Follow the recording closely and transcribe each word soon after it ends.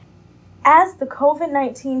As the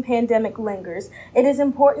COVID-19 pandemic lingers, it is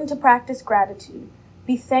important to practice gratitude.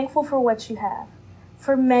 Be thankful for what you have.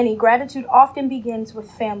 For many, gratitude often begins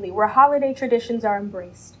with family, where holiday traditions are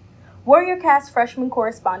embraced. WarriorCast freshman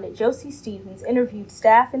correspondent Josie Stevens interviewed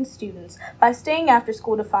staff and students by staying after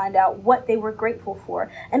school to find out what they were grateful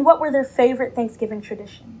for and what were their favorite Thanksgiving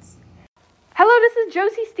traditions. Hello, this is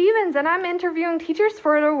Josie Stevens, and I'm interviewing teachers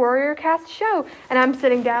for the WarriorCast show, and I'm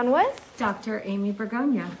sitting down with Dr. Amy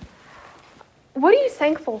Bergonia. What are you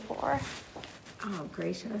thankful for? Oh,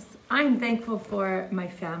 gracious. I'm thankful for my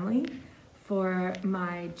family, for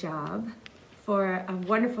my job, for a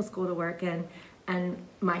wonderful school to work in, and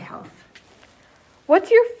my health. What's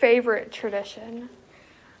your favorite tradition?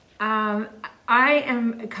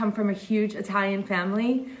 I come from a huge Italian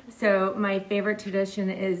family, so my favorite tradition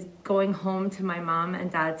is going home to my mom and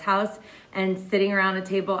dad's house and sitting around a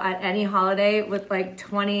table at any holiday with like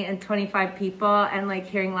 20 and 25 people and like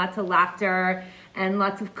hearing lots of laughter and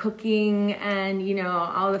lots of cooking and, you know,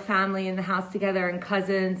 all the family in the house together and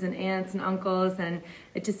cousins and aunts and uncles, and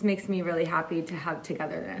it just makes me really happy to have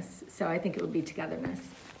togetherness. So I think it would be togetherness.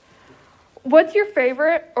 What's your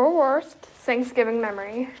favorite or worst Thanksgiving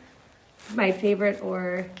memory? My favorite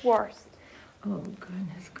or worst? Oh,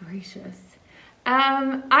 goodness gracious.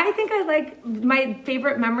 I think my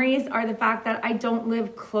favorite memories are the fact that I don't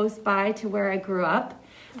live close by to where I grew up.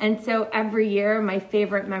 And so every year, my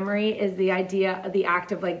favorite memory is the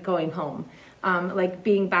act of like going home. Like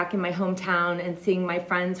being back in my hometown and seeing my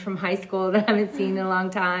friends from high school that I haven't seen in a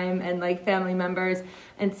long time and like family members.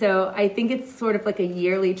 And so I think it's sort of like a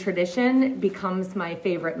yearly tradition becomes my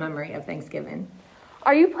favorite memory of Thanksgiving.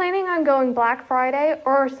 Are you planning on going Black Friday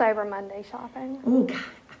or Cyber Monday shopping? Oh, God.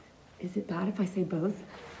 Is it bad if I say both?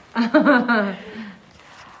 How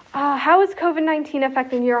is COVID-19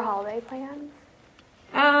 affecting your holiday plans?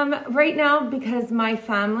 Right now, because my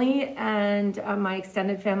family and my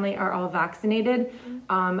extended family are all vaccinated,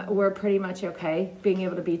 we're pretty much okay being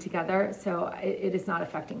able to be together. So it is not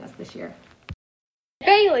affecting us this year.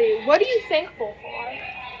 Bailey, what are you thankful for?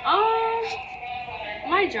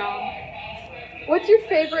 My job. What's your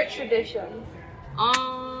favorite tradition?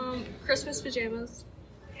 Christmas pajamas.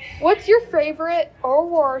 What's your favorite or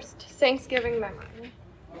worst Thanksgiving memory?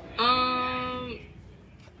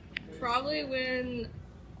 Probably when,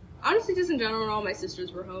 honestly, just in general, when all my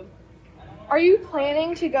sisters were home. Are you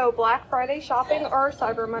planning to go Black Friday shopping or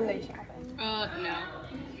Cyber Monday shopping? No.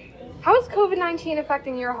 How is COVID-19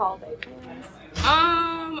 affecting your holiday plans?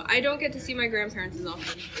 I don't get to see my grandparents as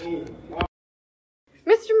often.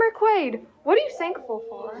 Mr. McQuaid, what are you thankful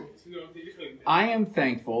for? I am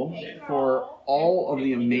thankful for all of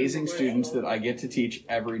the amazing students that I get to teach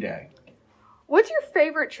every day. What's your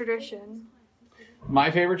favorite tradition? My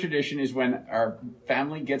favorite tradition is when our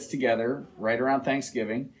family gets together right around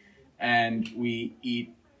Thanksgiving and we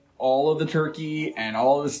eat all of the turkey and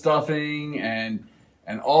all of the stuffing and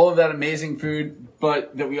all of that amazing food,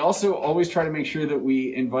 but that we also always try to make sure that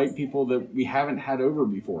we invite people that we haven't had over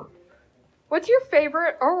before. What's your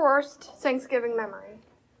favorite or worst Thanksgiving memory?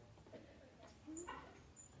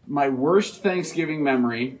 My worst Thanksgiving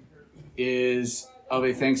memory is of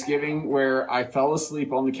a Thanksgiving where I fell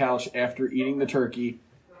asleep on the couch after eating the turkey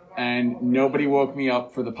and nobody woke me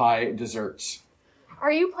up for the pie desserts.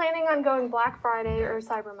 Are you planning on going Black Friday or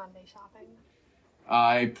Cyber Monday shopping?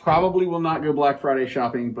 I probably will not go Black Friday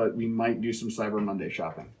shopping, but we might do some Cyber Monday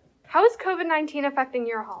shopping. How is COVID-19 affecting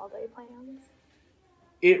your holiday plans?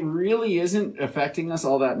 It really isn't affecting us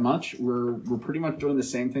all that much. We're pretty much doing the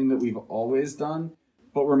same thing that we've always done,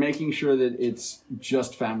 but we're making sure that it's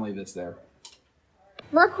just family that's there.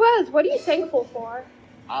 Marquez, what are you thankful for?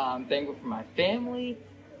 I'm thankful for my family,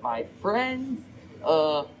 my friends,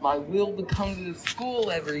 my will to come to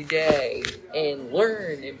school every day and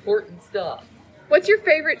learn important stuff. What's your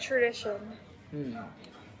favorite tradition?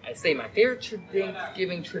 I say my favorite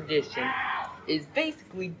Thanksgiving tradition is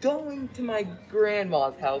basically going to my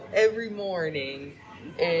grandma's house every morning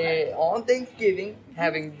and on Thanksgiving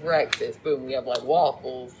having breakfast. Boom, we have like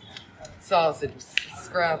waffles, sausage,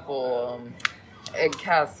 scrapple, egg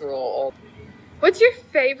casserole. What's your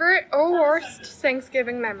favorite or worst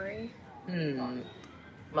Thanksgiving memory?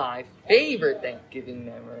 My favorite Thanksgiving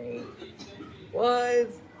memory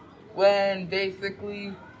was when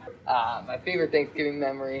basically, my favorite Thanksgiving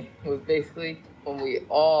memory was basically when we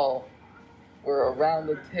all were around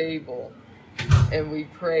the table and we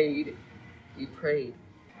prayed.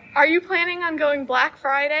 Are you planning on going Black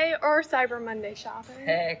Friday or Cyber Monday shopping?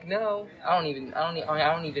 Heck no. I don't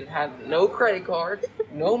even have no credit card,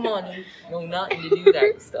 no money, no nothing to do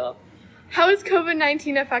that stuff. How is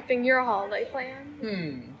COVID-19 affecting your holiday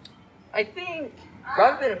plan? I think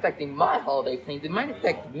rather than affecting my holiday plans, it might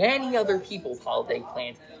affect many other people's holiday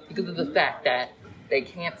plans because of the fact that they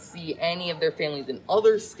can't see any of their families in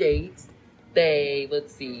other states.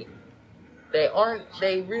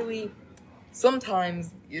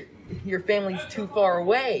 Sometimes your family's too far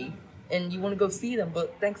away and you want to go see them,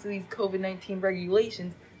 but thanks to these COVID-19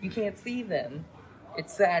 regulations, you can't see them.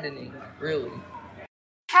 It's saddening, really.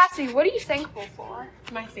 Cassie, what are you thankful for?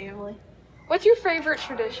 My family. What's your favorite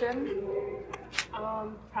tradition?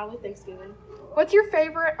 Probably Thanksgiving. What's your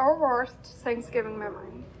favorite or worst Thanksgiving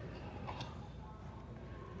memory?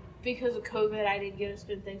 Because of COVID, I didn't get to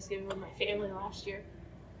spend Thanksgiving with my family last year.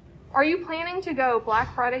 Are you planning to go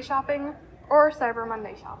Black Friday shopping or Cyber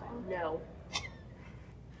Monday shopping? No.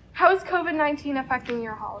 How is COVID-19 affecting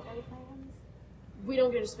your holiday plans? We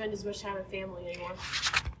don't get to spend as much time with family anymore.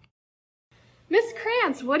 Miss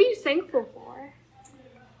Krantz, what are you thankful for?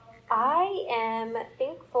 I am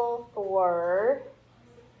thankful for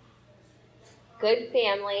good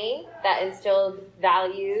family that instilled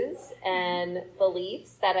values and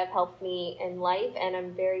beliefs that have helped me in life, and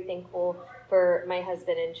I'm very thankful for my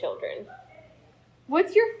husband and children.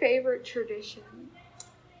 What's your favorite tradition?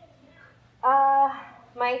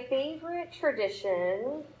 My favorite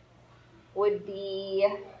tradition would be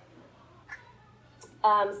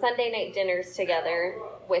Sunday night dinners together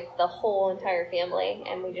with the whole entire family,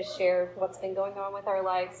 and we just share what's been going on with our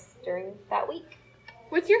lives during that week.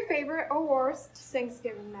 What's your favorite or worst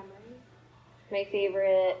Thanksgiving memory? My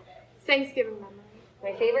favorite Thanksgiving memory.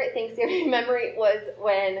 My favorite Thanksgiving memory was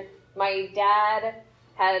when my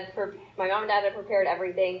mom and dad had prepared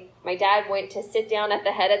everything. My dad went to sit down at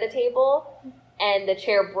the head of the table, and the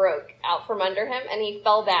chair broke out from under him, and he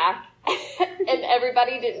fell back. And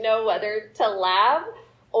everybody didn't know whether to laugh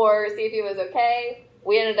or see if he was okay.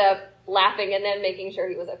 We ended up laughing and then making sure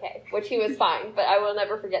he was okay, which he was fine. But I will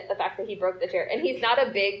never forget the fact that he broke the chair. And he's not a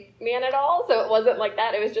big man at all, so it wasn't like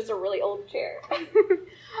that. It was just a really old chair.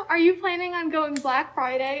 Are you planning on going Black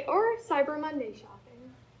Friday or Cyber Monday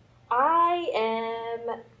shopping? I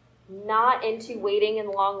am not into waiting in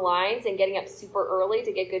long lines and getting up super early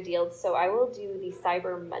to get good deals, so I will do the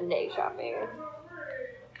Cyber Monday shopping.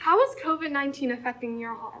 How is COVID-19 affecting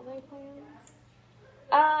your holiday plans?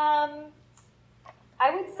 I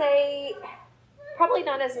would say probably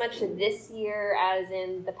not as much this year as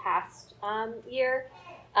in the past year.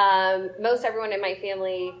 Most everyone in my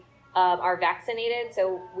family are vaccinated,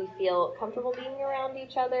 so we feel comfortable being around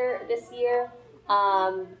each other this year.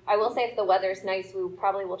 I will say if the weather's nice, we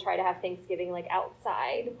probably will try to have Thanksgiving like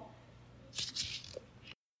outside.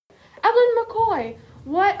 Evelyn McCoy,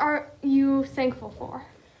 what are you thankful for?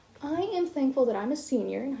 I am thankful that I'm a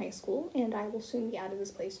senior in high school, and I will soon be out of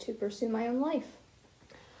this place to pursue my own life.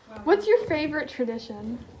 What's your favorite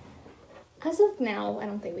tradition? As of now, I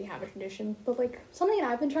don't think we have a tradition, but something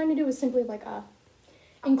that I've been trying to do is simply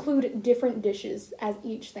include different dishes as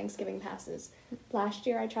each Thanksgiving passes. Last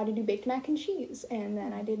year I tried to do baked mac and cheese, and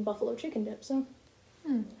then I did buffalo chicken dip, so.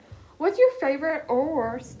 What's your favorite or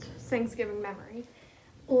worst Thanksgiving memory?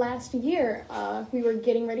 Last year, we were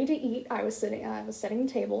getting ready to eat. I was setting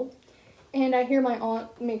the table, and I hear my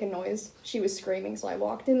aunt make a noise. She was screaming, so I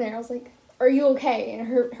walked in there. I was like, "Are you okay?" And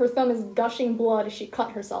her thumb is gushing blood as she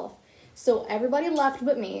cut herself. So everybody left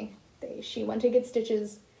but me. She went to get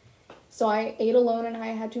stitches. So I ate alone, and I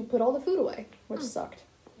had to put all the food away, which sucked.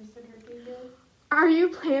 Are you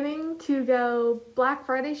planning to go Black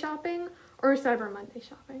Friday shopping or Cyber Monday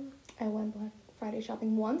shopping? I went Black Friday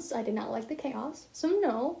shopping once. I did not like the chaos, so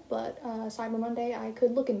no, but Cyber Monday, I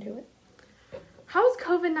could look into it. How is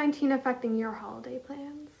COVID-19 affecting your holiday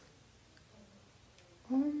plans?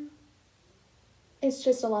 It's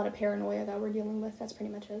just a lot of paranoia that we're dealing with. That's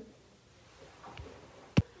pretty much it.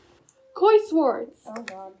 Coy Swartz. Oh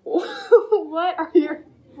God.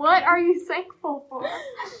 What are you thankful for?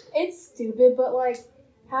 It's stupid, but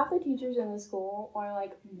half the teachers in the school are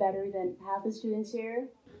better than half the students here.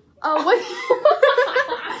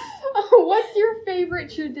 What's your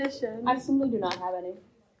favorite tradition? I simply do not have any.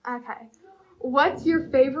 Okay. What's your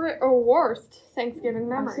favorite or worst Thanksgiving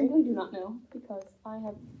memory? I simply do not know because I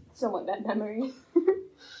have somewhat bad memory.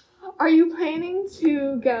 Are you planning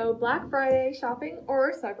to go Black Friday shopping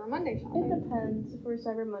or Cyber Monday It shopping? depends. For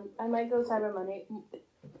Cyber Monday, I might go Cyber Monday.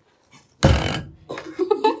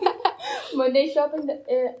 Monday shopping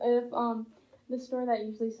if the store that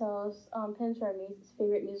usually sells pins for our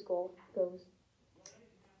favorite musical goes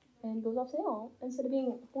off sale instead of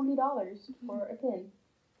being $40 for a pin.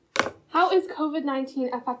 How is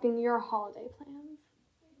COVID-19 affecting your holiday plans?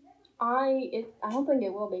 I don't think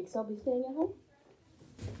it will be because I'll be staying at home.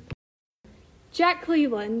 Jack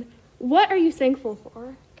Cleveland, what are you thankful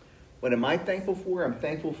for? What am I thankful for? I'm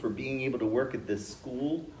thankful for being able to work at this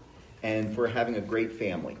school and for having a great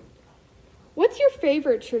family. What's your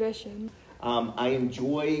favorite tradition? I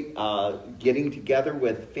enjoy getting together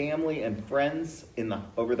with family and friends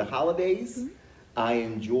over the holidays. Mm-hmm. I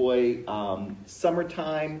enjoy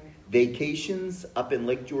summertime vacations up in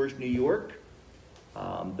Lake George, New York.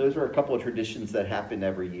 Those are a couple of traditions that happen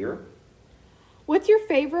every year. What's your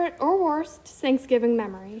favorite or worst Thanksgiving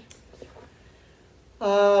memory?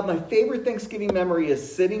 My favorite Thanksgiving memory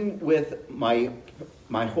is sitting with my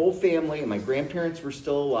whole family, and my grandparents were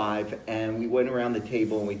still alive, and we went around the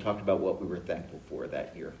table and we talked about what we were thankful for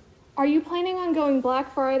that year. Are you planning on going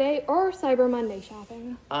Black Friday or Cyber Monday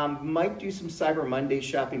shopping? Might do some Cyber Monday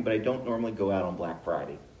shopping, but I don't normally go out on Black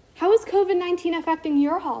Friday. How is COVID-19 affecting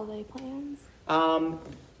your holiday plans?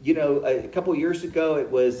 A couple of years ago, it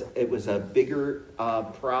was a bigger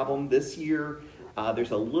problem. This year,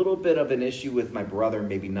 there's a little bit of an issue with my brother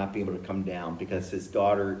maybe not being able to come down because his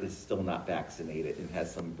daughter is still not vaccinated and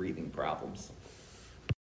has some breathing problems.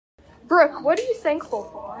 Brooke, what are you thankful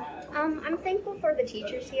for? I'm thankful for the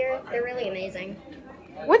teachers here. They're really amazing.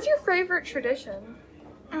 What's your favorite tradition?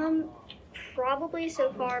 Probably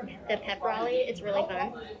so far the pep rally. It's really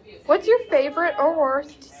fun. What's your favorite or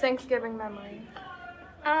worst Thanksgiving memory?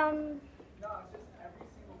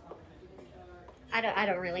 I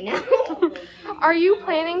don't really know. Are you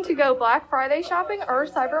planning to go Black Friday shopping or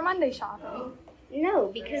Cyber Monday shopping? No,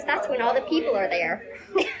 because that's when all the people are there.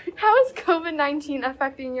 How is COVID-19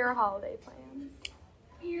 affecting your holiday plans?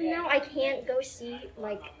 I can't go see,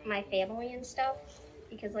 my family and stuff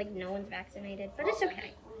because, no one's vaccinated. But it's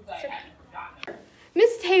okay. It's okay.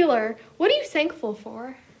 Miss Taylor, what are you thankful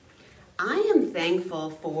for? I am thankful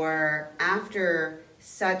for, after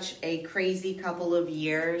such a crazy couple of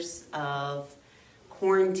years of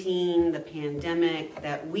quarantine, the pandemic,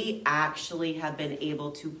 that we actually have been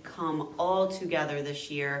able to come all together this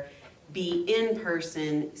year, be in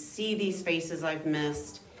person, see these faces I've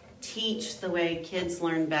missed, teach the way kids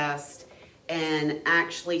learn best, and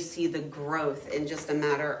actually see the growth in just a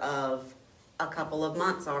matter of a couple of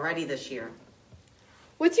months already this year.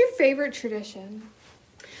 What's your favorite tradition?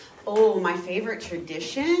 Oh, my favorite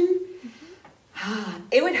tradition?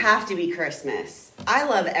 It would have to be Christmas. I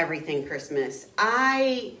love everything Christmas.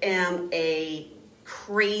 I am a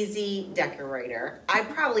crazy decorator. I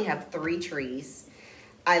probably have 3 trees.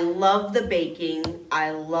 I love the baking.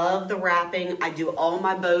 I love the wrapping. I do all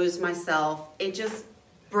my bows myself. It just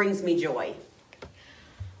brings me joy.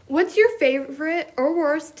 What's your favorite or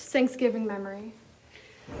worst Thanksgiving memory?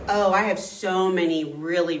 Oh, I have so many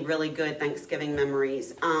really, really good Thanksgiving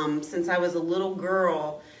memories. Since I was a little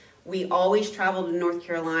girl, we always traveled to North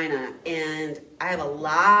Carolina, and I have a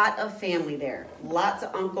lot of family there. Lots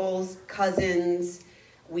of uncles, cousins.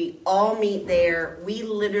 We all meet there. We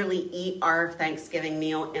literally eat our Thanksgiving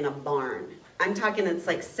meal in a barn. I'm talking it's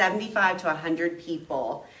like 75 to 100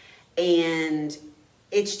 people, and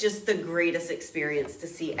it's just the greatest experience to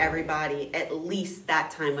see everybody at least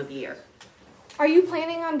that time of year. Are you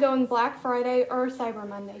planning on going Black Friday or Cyber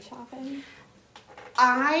Monday shopping?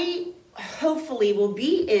 I hopefully will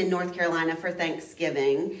be in North Carolina for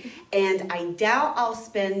Thanksgiving, and I doubt I'll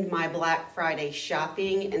spend my Black Friday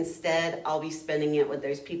shopping. Instead, I'll be spending it with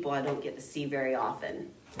those people I don't get to see very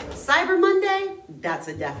often. Cyber Monday, that's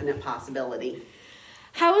a definite possibility.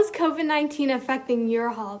 How is COVID-19 affecting your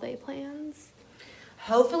holiday plans?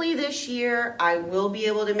 Hopefully this year I will be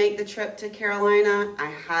able to make the trip to Carolina. I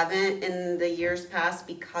haven't in the years past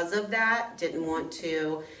because of that. Didn't want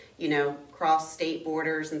to, cross state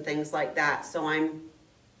borders and things like that. So I'm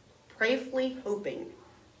prayerfully hoping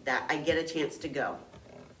that I get a chance to go.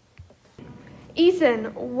 Ethan,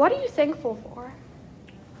 what are you thankful for?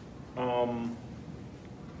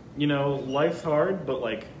 Life's hard,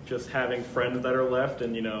 but just having friends that are left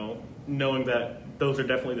and, knowing that those are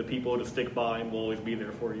definitely the people to stick by and will always be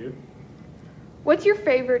there for you. What's your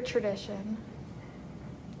favorite tradition?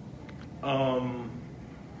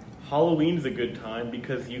 Halloween's a good time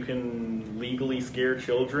because you can legally scare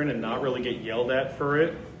children and not really get yelled at for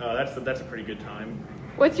it. That's a pretty good time.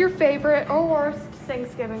 What's your favorite or worst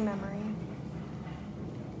Thanksgiving memory?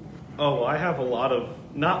 Oh, I have a lot of,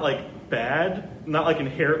 not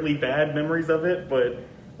inherently bad memories of it, but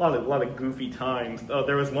a lot of goofy times.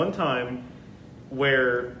 There was one time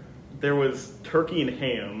where there was turkey and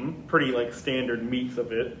ham, pretty standard meats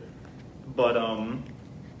of it, but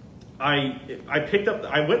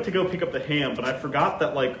I went to go pick up the ham, but I forgot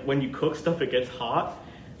that when you cook stuff it gets hot.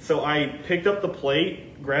 So I picked up the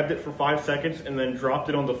plate, grabbed it for 5 seconds, and then dropped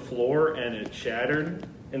it on the floor, and it shattered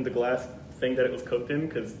in the glass thing that it was cooked in,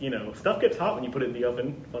 because stuff gets hot when you put it in the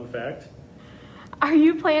oven. Fun fact. Are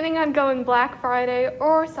you planning on going Black Friday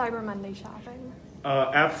or Cyber Monday shopping?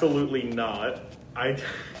 Absolutely not.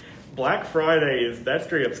 Black Friday that's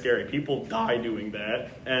straight up scary. People die doing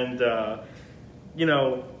that, and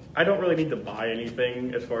I don't really need to buy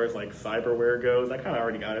anything as far as like cyberware goes. I kind of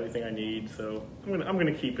already got everything I need, so I'm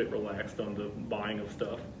gonna keep it relaxed on the buying of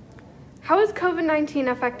stuff. How is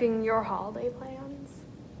COVID-19 affecting your holiday plans?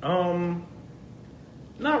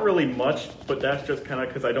 Not really much, but that's just kind of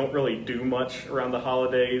because I don't really do much around the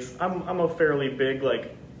holidays. I'm a fairly big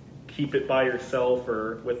like keep it by yourself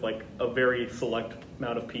or with like a very select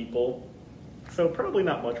amount of people. So probably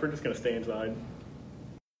not much. We're just gonna stay inside.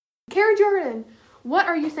 Kara Jordan, what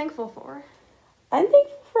are you thankful for? I'm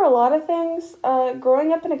thankful for a lot of things.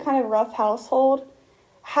 Growing up in a kind of rough household,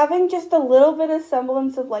 having just a little bit of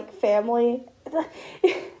semblance of like family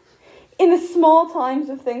in the small times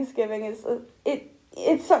of Thanksgiving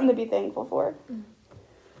it's something to be thankful for.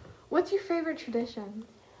 What's your favorite tradition?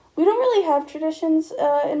 We don't really have traditions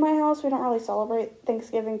in my house. We don't really celebrate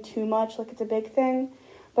Thanksgiving too much, like it's a big thing.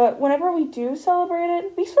 But whenever we do celebrate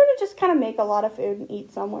it, we sort of just kind of make a lot of food and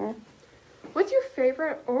eat somewhere. What's your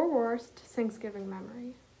favorite or worst Thanksgiving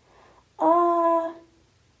memory? I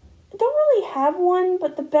don't really have one,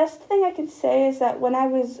 but the best thing I can say is that when I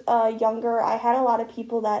was younger, I had a lot of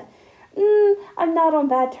people that I'm not on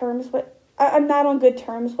bad terms with. I'm not on good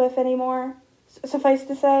terms with anymore, suffice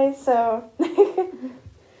to say, so.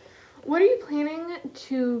 Are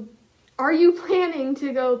you planning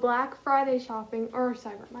to go Black Friday shopping or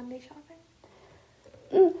Cyber Monday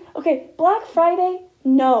shopping? Okay, Black Friday,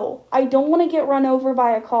 no. I don't want to get run over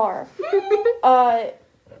by a car.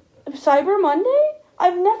 Cyber Monday,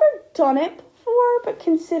 I've never done it before, but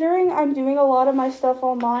considering I'm doing a lot of my stuff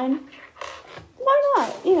online, why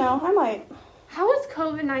not? I might. How is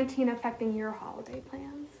COVID-19 affecting your holiday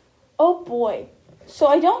plans? Oh boy. So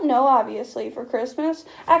I don't know, obviously, for Christmas.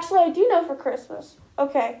 Actually, I do know for Christmas.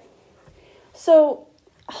 Okay. So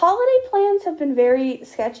holiday plans have been very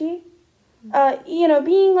sketchy.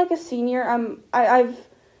 Being like a senior, I've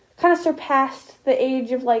kind of surpassed the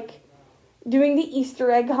age of like doing the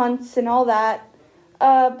Easter egg hunts and all that.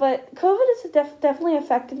 But COVID has definitely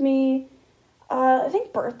affected me, I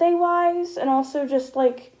think birthday-wise, and also just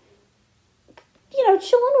like,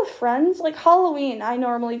 chilling with friends. Like Halloween, I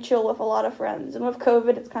normally chill with a lot of friends. And with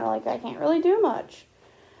COVID, it's kind of like I can't really do much.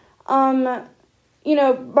 My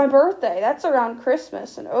birthday, that's around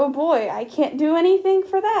Christmas. And oh boy, I can't do anything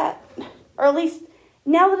for that. Or at least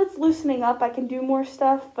now that it's loosening up, I can do more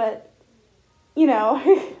stuff. But,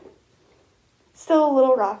 still a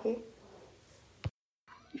little rocky.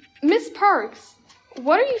 Miss Parks,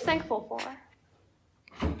 what are you thankful for?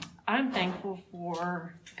 I'm thankful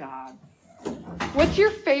for God. What's your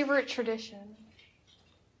favorite tradition?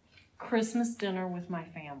 Christmas dinner with my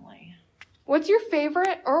family. What's your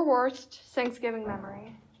favorite or worst Thanksgiving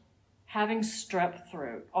memory? Having strep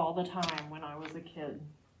throat all the time when I was a kid.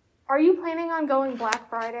 Are you planning on going Black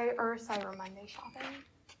Friday or Cyber Monday shopping?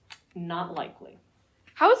 Not likely.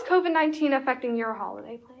 How is COVID-19 affecting your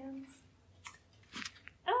holiday plans?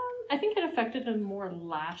 I think it affected them more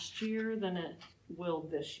last year than it will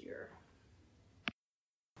this year.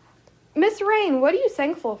 Miss Rain, what are you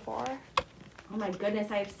thankful for? Oh my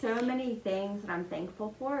goodness, I have so many things that I'm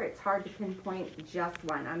thankful for. It's hard to pinpoint just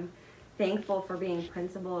one. I'm thankful for being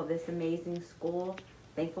principal of this amazing school.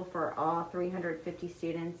 Thankful for all 350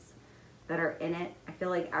 students that are in it. I feel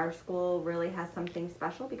like our school really has something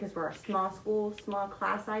special because we're a small school, small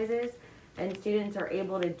class sizes, and students are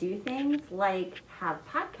able to do things like have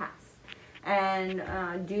podcasts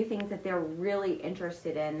and do things that they're really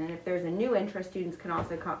interested in. And if there's a new interest, students can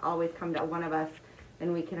also always come to one of us,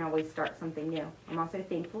 and we can always start something new. I'm also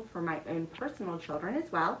thankful for my own personal children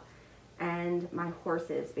as well, and my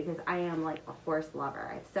horses, because I am like a horse lover.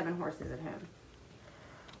 I have 7 horses at home.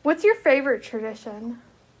 What's your favorite tradition?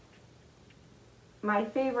 My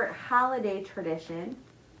favorite holiday tradition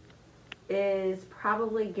is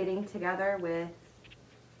probably getting together with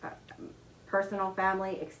personal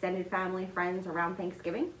family, extended family, friends around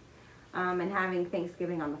Thanksgiving, and having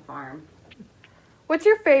Thanksgiving on the farm. What's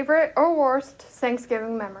your favorite or worst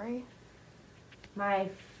Thanksgiving memory? My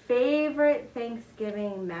favorite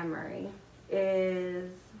Thanksgiving memory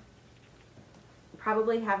is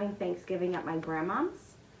probably having Thanksgiving at my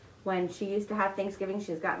grandma's. When she used to have Thanksgiving,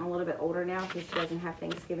 she's gotten a little bit older now, so she doesn't have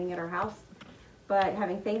Thanksgiving at her house. But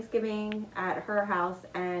having Thanksgiving at her house,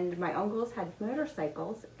 and my uncles had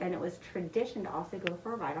motorcycles, and it was tradition to also go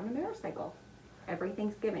for a ride on a motorcycle every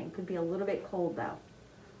Thanksgiving. Could be a little bit cold though.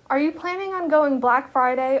 Are you planning on going Black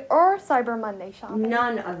Friday or Cyber Monday shopping?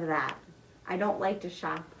 None of that. I don't like to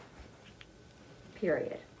shop.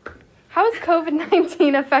 Period. How is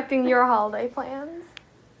COVID-19 affecting your holiday plans?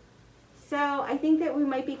 So I think that we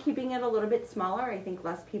might be keeping it a little bit smaller. I think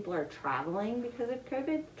less people are traveling because of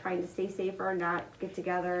COVID, trying to stay safer, not get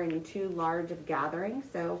together in too large of gatherings.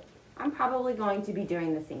 So I'm probably going to be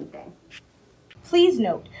doing the same thing. Please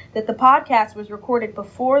note that the podcast was recorded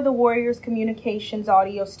before the Warriors Communications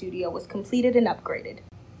audio studio was completed and upgraded.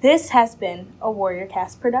 This has been a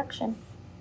WarriorCast production.